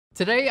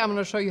Today, I'm going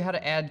to show you how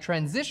to add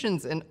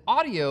transitions and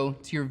audio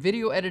to your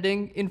video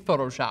editing in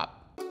Photoshop.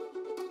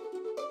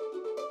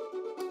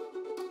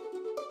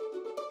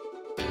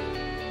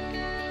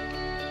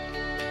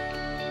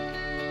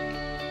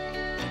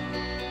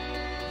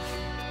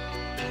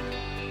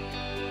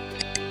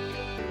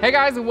 Hey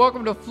guys, and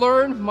welcome to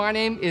Phlearn. My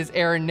name is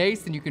Aaron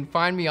Nace, and you can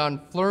find me on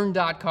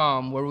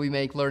Phlearn.com, where we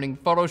make learning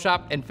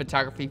Photoshop and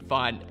photography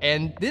fun.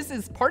 And this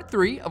is part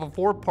 3 of a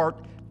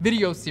 4-part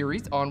video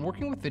series on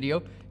working with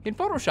video in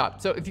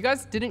Photoshop. So if you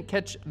guys didn't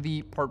catch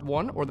the part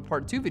 1 or the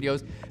part 2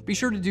 videos, be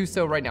sure to do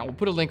so right now. We'll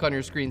put a link on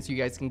your screen so you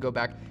guys can go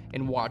back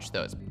and watch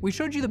those. We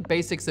showed you the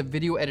basics of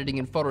video editing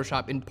in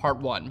Photoshop in part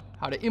 1,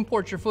 how to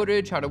import your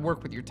footage, how to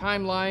work with your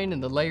timeline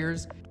and the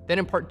layers. Then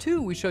in part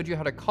 2, we showed you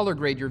how to color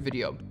grade your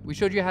video. We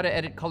showed you how to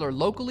edit color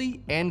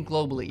locally and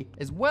globally,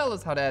 as well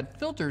as how to add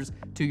filters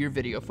to your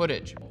video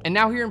footage. And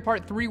now here in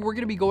part 3, we're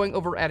gonna be going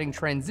over adding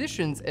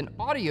transitions and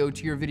audio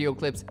to your video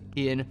clips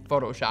in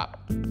Photoshop.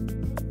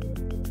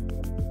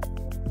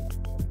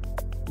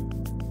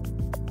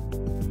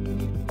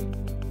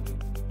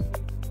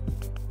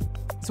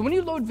 So when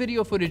you load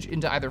video footage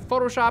into either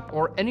Photoshop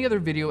or any other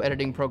video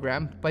editing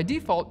program, by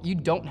default, you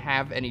don't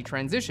have any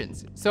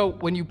transitions. So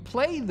when you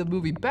play the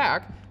movie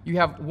back, you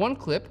have one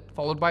clip,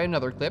 followed by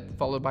another clip,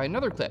 followed by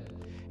another clip.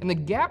 And the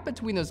gap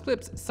between those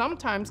clips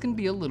sometimes can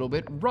be a little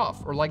bit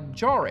rough or like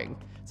jarring.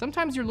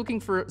 Sometimes you're looking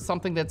for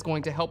something that's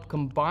going to help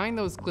combine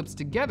those clips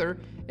together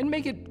and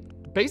make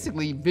it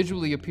basically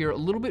visually appear a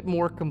little bit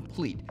more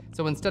complete.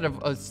 So instead of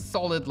a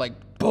solid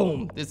like,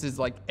 boom, this is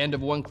like end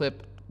of one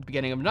clip,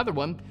 beginning of another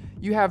one,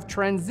 you have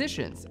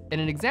transitions.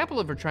 And an example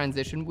of a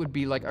transition would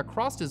be like a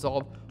cross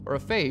dissolve or a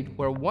fade,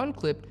 where one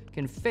clip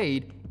can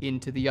fade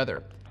into the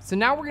other. So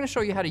now we're gonna show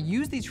you how to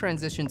use these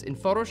transitions in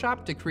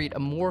Photoshop to create a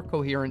more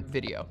coherent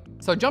video.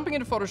 So jumping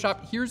into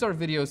Photoshop, here's our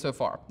video so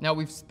far. Now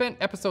we've spent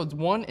episodes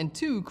 1 and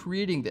 2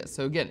 creating this.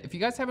 So again, if you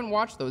guys haven't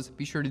watched those,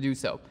 be sure to do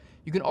so.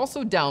 You can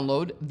also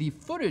download the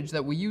footage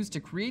that we used to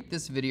create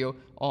this video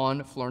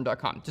on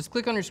Phlearn.com. Just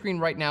click on your screen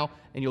right now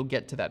and you'll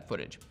get to that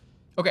footage.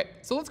 Okay,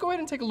 so let's go ahead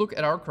and take a look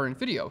at our current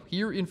video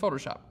here in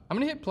Photoshop. I'm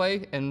gonna hit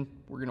play and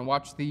we're gonna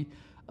watch the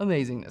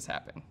amazingness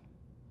happen.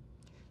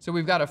 So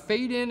we've got a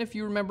fade in, if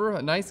you remember,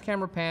 a nice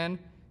camera pan,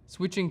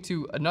 switching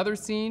to another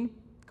scene,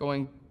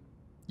 going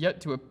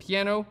yet to a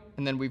piano,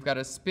 and then we've got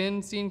a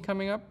spin scene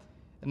coming up,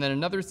 and then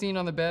another scene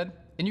on the bed.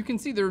 And you can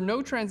see there are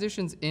no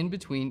transitions in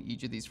between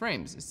each of these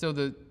frames.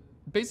 So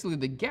basically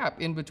the gap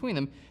in between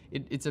them,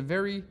 it's a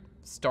very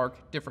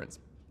stark difference.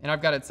 And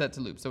I've got it set to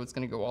loop, so it's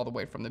gonna go all the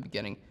way from the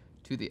beginning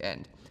to the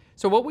end.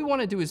 So what we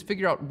want to do is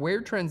figure out where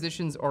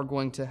transitions are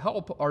going to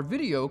help our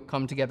video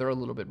come together a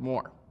little bit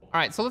more. All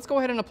right, so let's go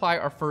ahead and apply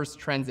our first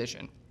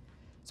transition.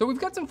 So we've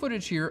got some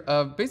footage here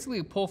of basically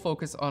a pull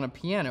focus on a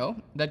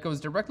piano that goes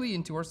directly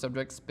into our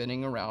subject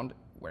spinning around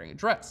wearing a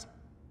dress.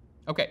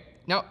 Okay,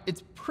 now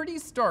it's pretty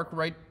stark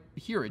right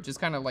here. It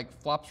just kind of like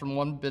flops from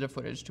one bit of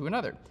footage to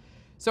another.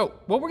 So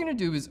what we're gonna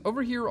do is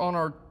over here on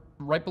our,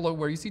 right below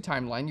where you see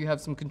timeline, you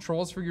have some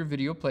controls for your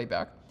video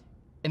playback.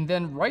 And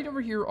then right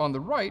over here on the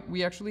right,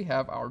 we actually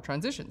have our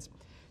transitions.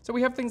 So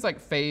we have things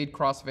like fade,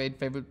 crossfade,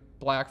 fade with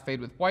black,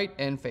 fade with white,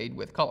 and fade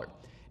with color.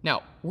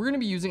 Now, we're gonna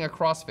be using a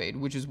crossfade,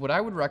 which is what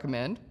I would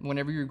recommend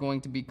whenever you're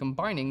going to be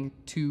combining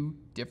 2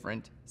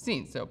 different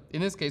scenes. So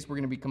in this case, we're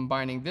gonna be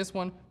combining this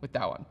one with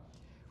that one.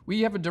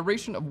 We have a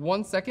duration of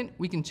 1 second.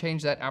 We can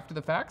change that after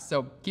the fact.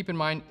 So keep in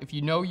mind, if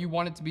you know you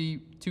want it to be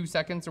 2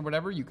 seconds or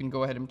whatever, you can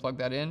go ahead and plug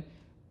that in.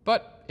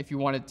 But if you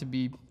want it to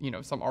be,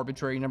 some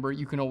arbitrary number,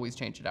 you can always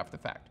change it after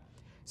the fact.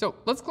 So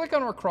let's click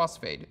on our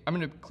crossfade. I'm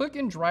gonna click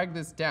and drag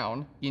this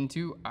down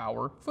into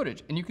our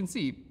footage. And you can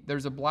see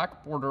there's a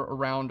black border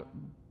around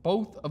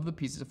both of the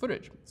pieces of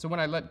footage. So when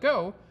I let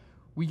go,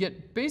 we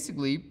get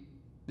basically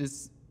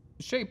this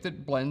shape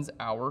that blends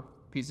our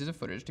pieces of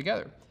footage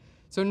together.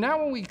 So now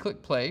when we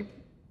click play,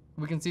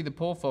 we can see the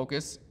pull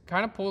focus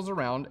kind of pulls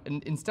around,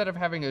 and instead of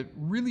having a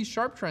really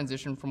sharp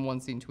transition from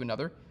one scene to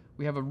another,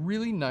 we have a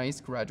really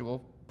nice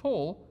gradual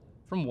pull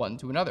from one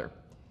to another.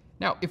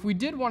 Now, if we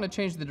did want to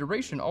change the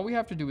duration, all we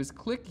have to do is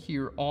click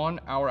here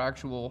on our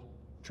actual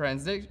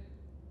transition.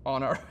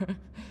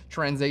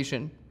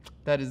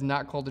 That is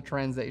not called a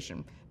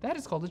transition. That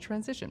is called a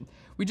transition.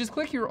 We just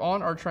click here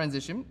on our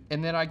transition,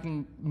 and then I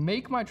can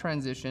make my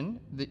transition.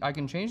 I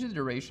can change the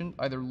duration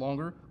either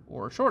longer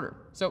or shorter.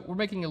 So we're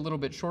making it a little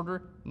bit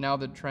shorter. Now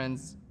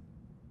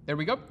there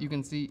we go. You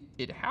can see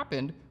it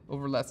happened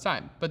over less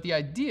time, but the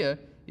idea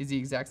is the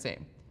exact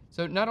same.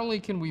 So not only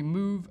can we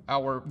move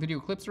our video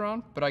clips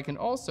around, but I can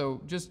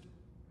also, just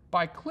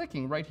by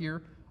clicking right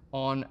here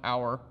on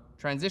our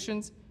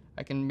transitions,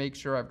 I can make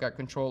sure I've got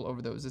control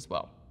over those as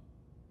well.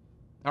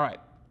 All right,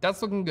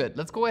 that's looking good.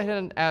 Let's go ahead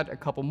and add a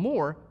couple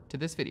more to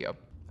this video.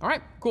 All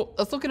right, cool.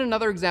 Let's look at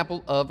another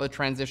example of a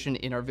transition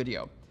in our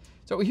video.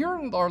 So here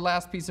in our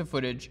last piece of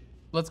footage,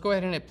 let's go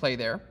ahead and hit play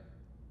there.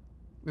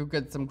 We've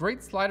got some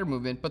great slider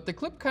movement, but the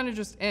clip kind of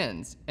just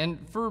ends.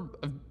 And for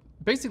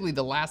basically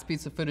the last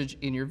piece of footage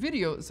in your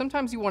video,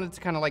 sometimes you want it to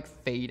kind of like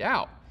fade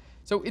out.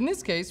 So in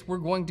this case, we're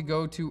going to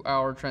go to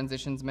our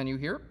transitions menu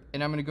here,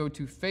 and I'm gonna go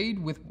to fade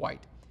with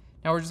white.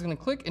 Now we're just gonna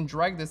click and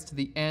drag this to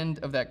the end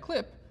of that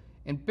clip,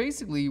 and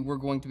basically we're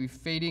going to be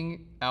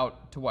fading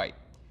out to white.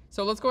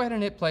 So let's go ahead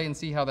and hit play and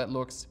see how that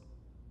looks.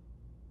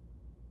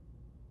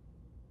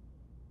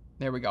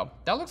 There we go.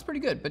 That looks pretty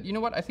good, but you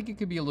know what? I think it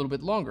could be a little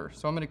bit longer.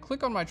 So I'm gonna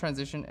click on my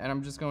transition and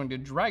I'm just going to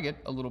drag it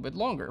a little bit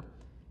longer.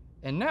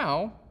 And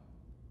now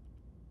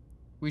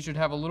we should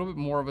have a little bit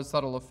more of a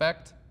subtle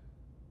effect.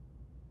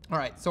 All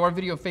right, so our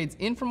video fades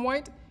in from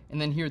white, and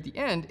then here at the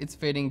end, it's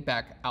fading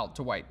back out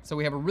to white. So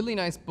we have a really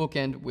nice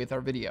bookend with our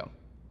video.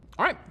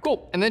 All right,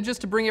 cool. And then just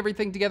to bring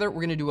everything together,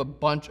 we're gonna do a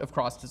bunch of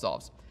cross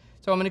dissolves.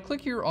 So I'm gonna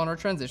click here on our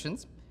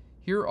transitions.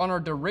 Here on our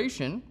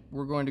duration,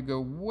 we're going to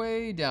go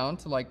way down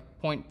to like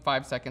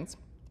 0.5 seconds,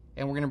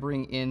 and we're gonna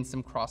bring in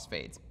some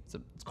crossfades. So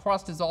it's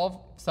cross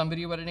dissolve, some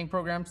video editing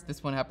programs.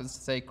 This one happens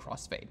to say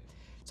crossfade.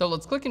 So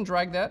let's click and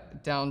drag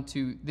that down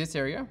to this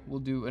area. We'll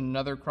do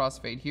another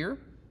crossfade here.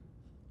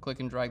 Click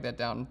and drag that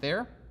down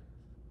there.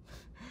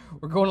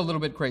 We're going a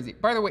little bit crazy.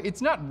 By the way,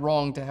 it's not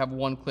wrong to have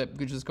one clip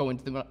just go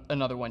into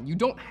another one. You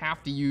don't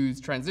have to use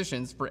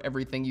transitions for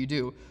everything you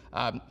do.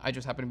 I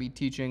just happen to be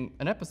teaching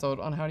an episode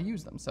on how to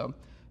use them, so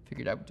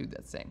figured I would do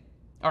that same.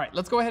 All right,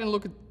 let's go ahead and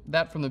look at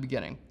that from the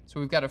beginning. So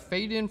we've got a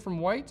fade in from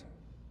white.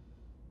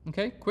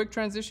 Okay, quick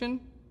transition.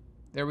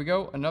 There we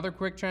go, another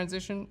quick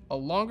transition, a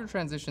longer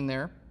transition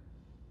there.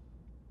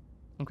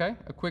 Okay,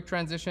 a quick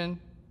transition,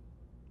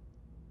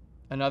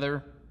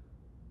 another,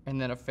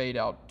 and then a fade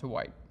out to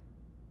white.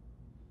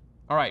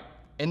 All right,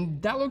 and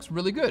that looks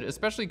really good,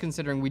 especially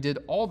considering we did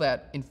all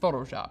that in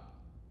Photoshop.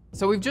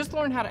 So we've just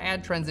learned how to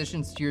add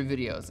transitions to your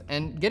videos,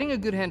 and getting a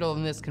good handle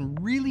on this can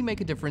really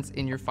make a difference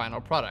in your final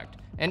product.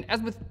 And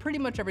as with pretty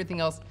much everything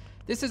else,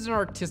 this is an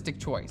artistic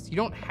choice. You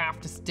don't have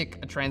to stick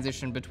a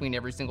transition between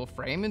every single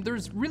frame, and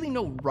there's really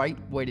no right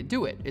way to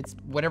do it. It's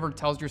whatever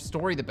tells your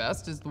story the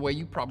best is the way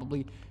you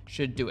probably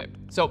should do it.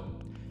 So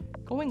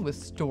going with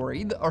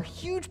story, a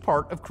huge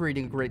part of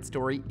creating a great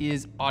story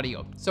is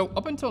audio. So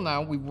up until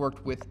now, we've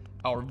worked with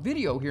our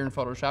video here in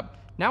Photoshop.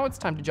 Now it's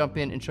time to jump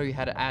in and show you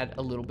how to add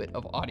a little bit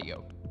of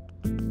audio.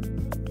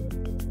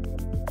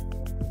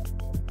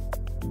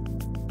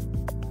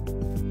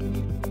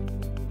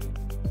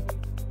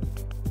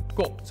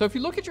 Cool, so if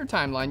you look at your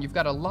timeline, you've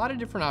got a lot of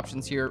different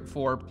options here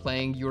for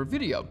playing your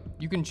video.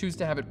 You can choose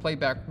to have it play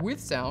back with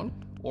sound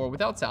or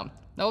without sound.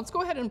 Now let's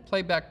go ahead and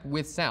play back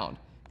with sound,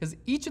 because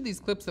each of these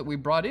clips that we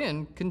brought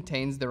in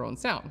contains their own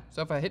sound.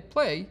 So if I hit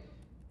play,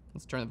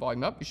 let's turn the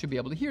volume up, you should be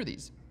able to hear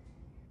these.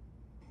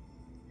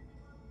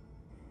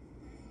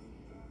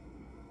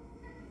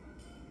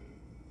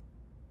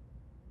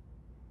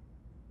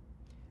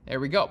 There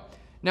we go.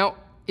 Now,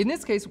 in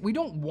this case, we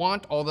don't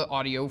want all the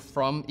audio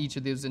from each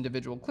of those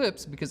individual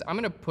clips because I'm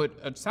gonna put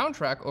a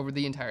soundtrack over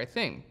the entire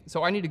thing.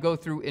 So I need to go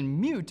through and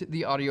mute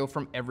the audio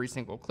from every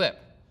single clip.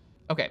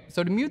 Okay,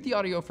 so to mute the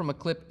audio from a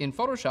clip in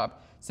Photoshop,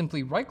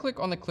 simply right-click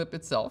on the clip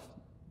itself,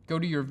 go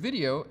to your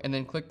video, and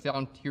then click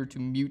down here to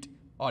mute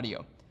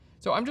audio.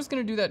 So I'm just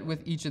gonna do that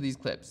with each of these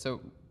clips.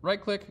 So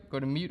right-click, go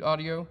to mute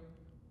audio,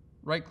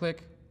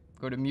 right-click,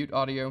 go to mute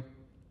audio.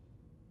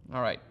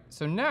 All right,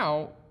 so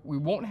now we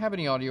won't have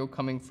any audio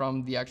coming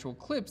from the actual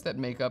clips that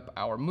make up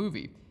our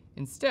movie.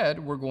 Instead,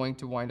 we're going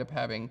to wind up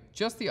having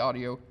just the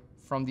audio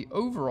from the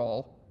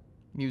overall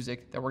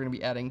music that we're gonna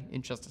be adding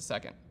in just a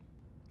second.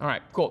 All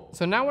right, cool.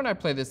 So now when I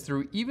play this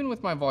through, even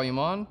with my volume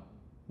on,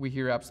 we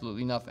hear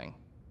absolutely nothing,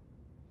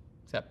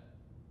 except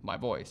my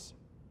voice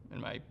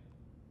and my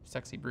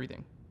sexy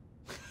breathing.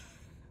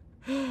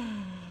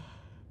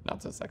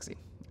 Not so sexy.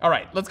 All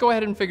right, let's go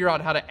ahead and figure out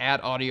how to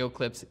add audio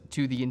clips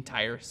to the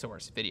entire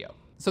source video.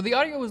 So the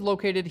audio is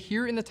located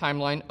here in the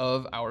timeline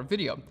of our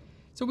video.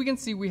 So we can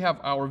see we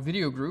have our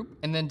video group,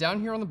 and then down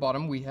here on the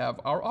bottom, we have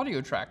our audio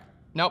track.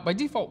 Now, by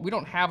default, we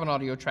don't have an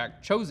audio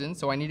track chosen,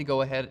 so I need to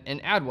go ahead and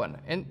add one.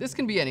 And this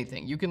can be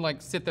anything. You can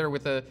like sit there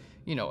with a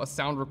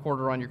sound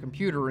recorder on your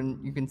computer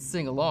and you can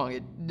sing along.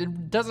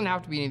 It doesn't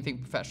have to be anything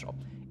professional.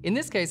 In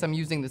this case, I'm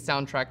using the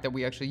soundtrack that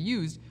we actually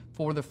used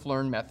for the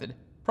Phlearn method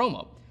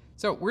promo.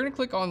 So we're gonna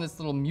click on this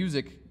little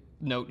music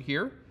note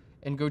here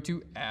and go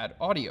to add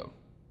audio.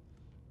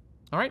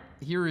 All right,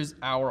 here is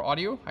our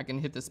audio. I can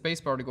hit the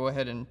spacebar to go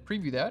ahead and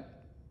preview that.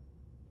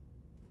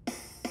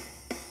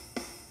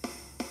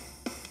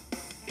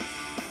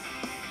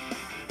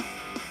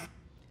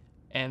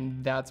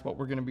 And that's what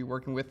we're gonna be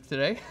working with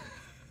today.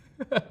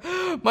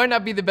 Might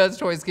not be the best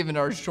choice given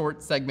our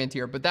short segment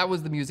here, but that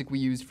was the music we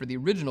used for the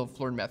original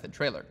Phlearn method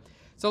trailer.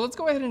 So let's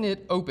go ahead and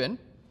hit open.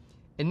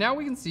 And now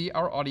we can see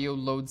our audio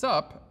loads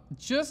up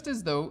just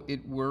as though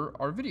it were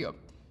our video.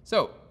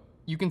 So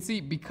you can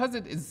see because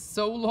it is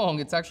so long,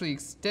 it's actually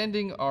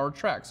extending our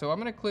track. So I'm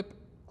gonna click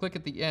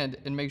at the end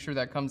and make sure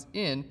that comes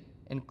in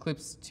and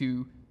clips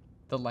to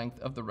the length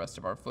of the rest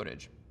of our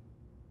footage.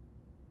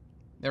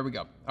 There we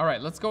go. All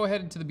right, let's go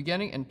ahead to the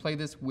beginning and play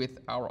this with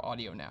our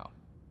audio now.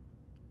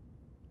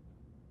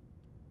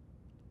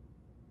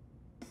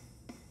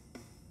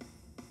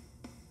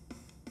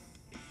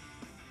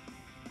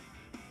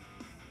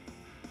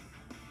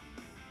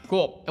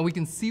 Cool, and we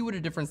can see what a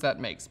difference that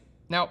makes.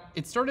 Now,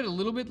 it started a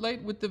little bit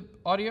late with the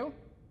audio.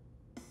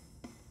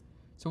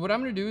 So what I'm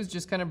gonna do is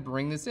just kind of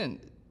bring this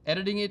in,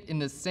 editing it in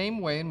the same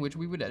way in which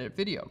we would edit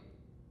video.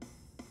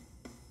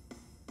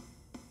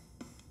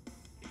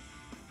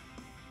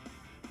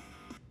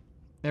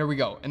 There we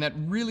go, and that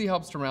really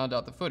helps to round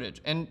out the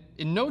footage. And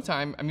in no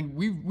time, I mean,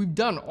 we've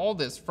done all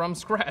this from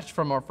scratch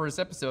from our first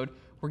episode.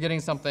 We're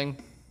getting something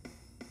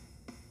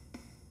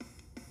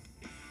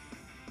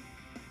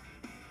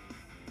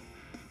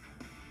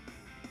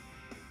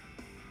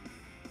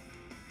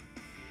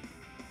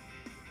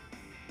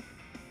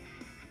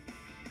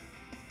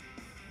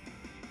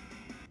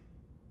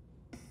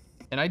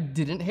and I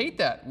didn't hate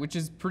that, which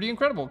is pretty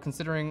incredible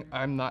considering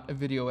I'm not a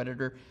video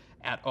editor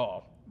at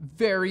all.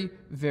 Very,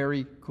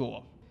 very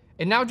cool.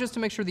 And now just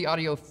to make sure the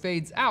audio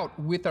fades out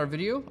with our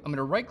video, I'm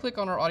gonna right click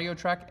on our audio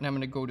track and I'm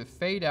gonna go to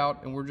fade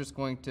out, and we're just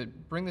going to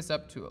bring this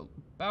up to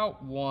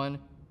about 1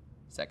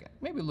 second,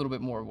 maybe a little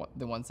bit more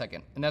than 1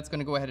 second. And that's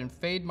gonna go ahead and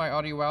fade my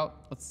audio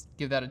out. Let's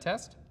give that a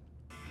test.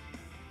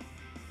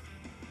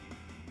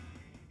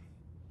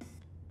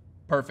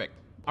 Perfect.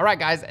 All right,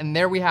 guys, and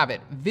there we have it.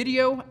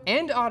 Video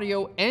and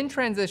audio and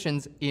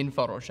transitions in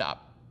Photoshop.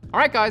 All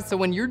right, guys, so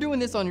when you're doing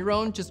this on your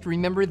own, just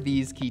remember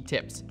these key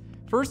tips.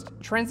 First,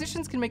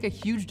 transitions can make a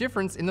huge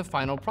difference in the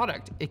final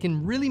product. It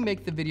can really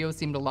make the video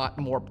seem a lot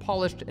more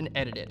polished and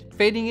edited.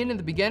 Fading in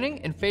the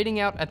beginning and fading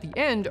out at the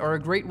end are a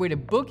great way to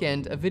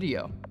bookend a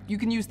video. You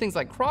can use things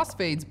like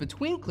crossfades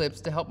between clips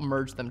to help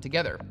merge them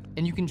together.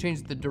 And you can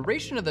change the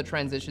duration of the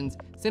transitions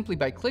simply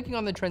by clicking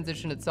on the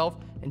transition itself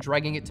and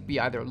dragging it to be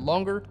either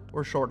longer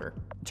or shorter.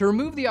 To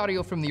remove the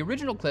audio from the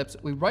original clips,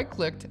 we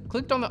right-clicked,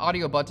 clicked on the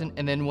audio button,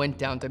 and then went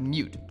down to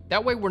mute.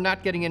 That way we're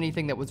not getting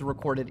anything that was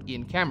recorded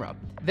in camera.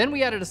 Then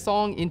we added a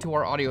song into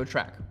our audio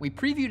track. We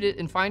previewed it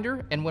in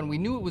Finder, and when we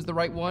knew it was the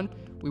right one,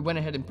 we went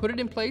ahead and put it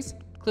in place,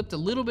 clipped a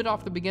little bit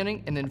off the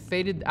beginning, and then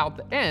faded out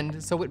the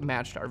end so it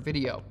matched our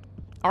video.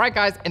 All right,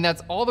 guys, and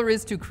that's all there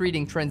is to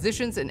creating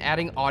transitions and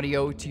adding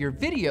audio to your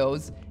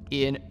videos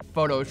in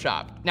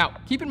Photoshop. Now,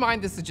 keep in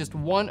mind this is just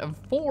one of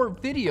 4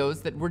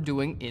 videos that we're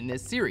doing in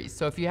this series,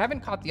 so if you haven't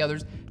caught the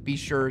others, be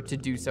sure to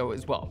do so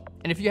as well.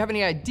 And if you have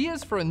any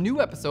ideas for a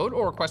new episode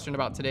or a question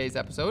about today's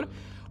episode,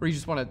 or you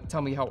just want to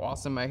tell me how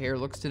awesome my hair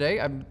looks today,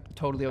 I'm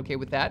totally okay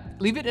with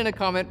that. Leave it in a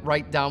comment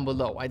right down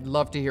below. I'd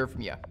love to hear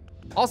from you.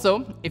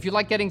 Also, if you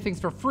like getting things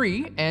for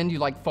free and you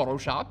like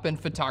Photoshop and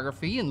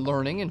photography and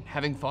learning and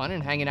having fun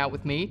and hanging out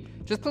with me,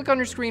 just click on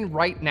your screen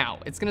right now.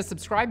 It's gonna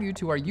subscribe you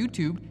to our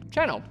YouTube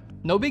channel.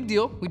 No big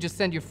deal, we just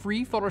send you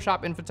free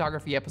Photoshop and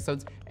photography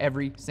episodes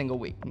every single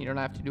week. You don't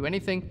have to do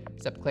anything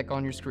except click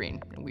on your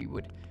screen, and we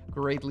would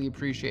greatly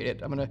appreciate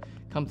it. I'm gonna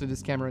come through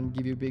this camera and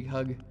give you a big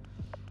hug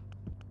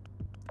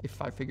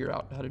if I figure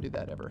out how to do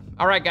that ever.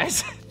 All right,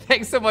 guys,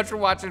 thanks so much for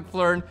watching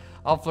Phlearn.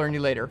 I'll Phlearn you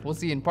later. We'll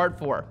see you in part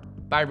 4.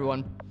 Bye,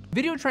 everyone.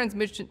 Video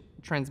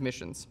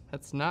transmissions.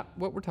 That's not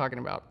what we're talking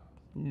about.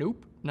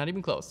 Nope, not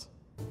even close.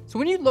 So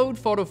when you load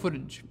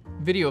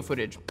video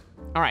footage,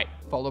 all right,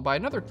 followed by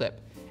another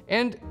clip,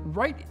 and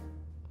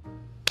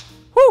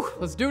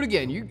let's do it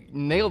again. You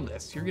nailed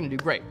this. You're gonna do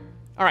great.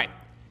 All right,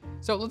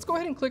 so let's go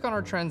ahead and click on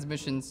our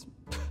transmissions.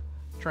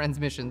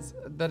 Transmissions,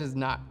 that is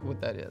not what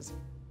that is.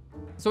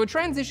 So a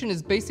transition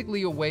is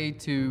basically a way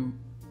to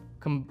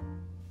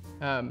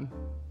all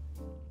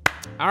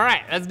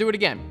right, let's do it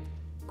again.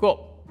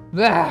 Cool.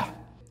 Blah.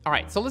 All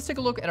right, so let's take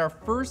a look at our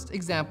first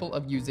example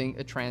of using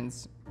a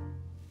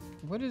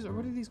what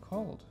are these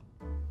called?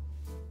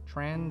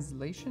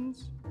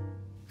 Transitions?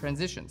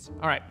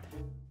 All right.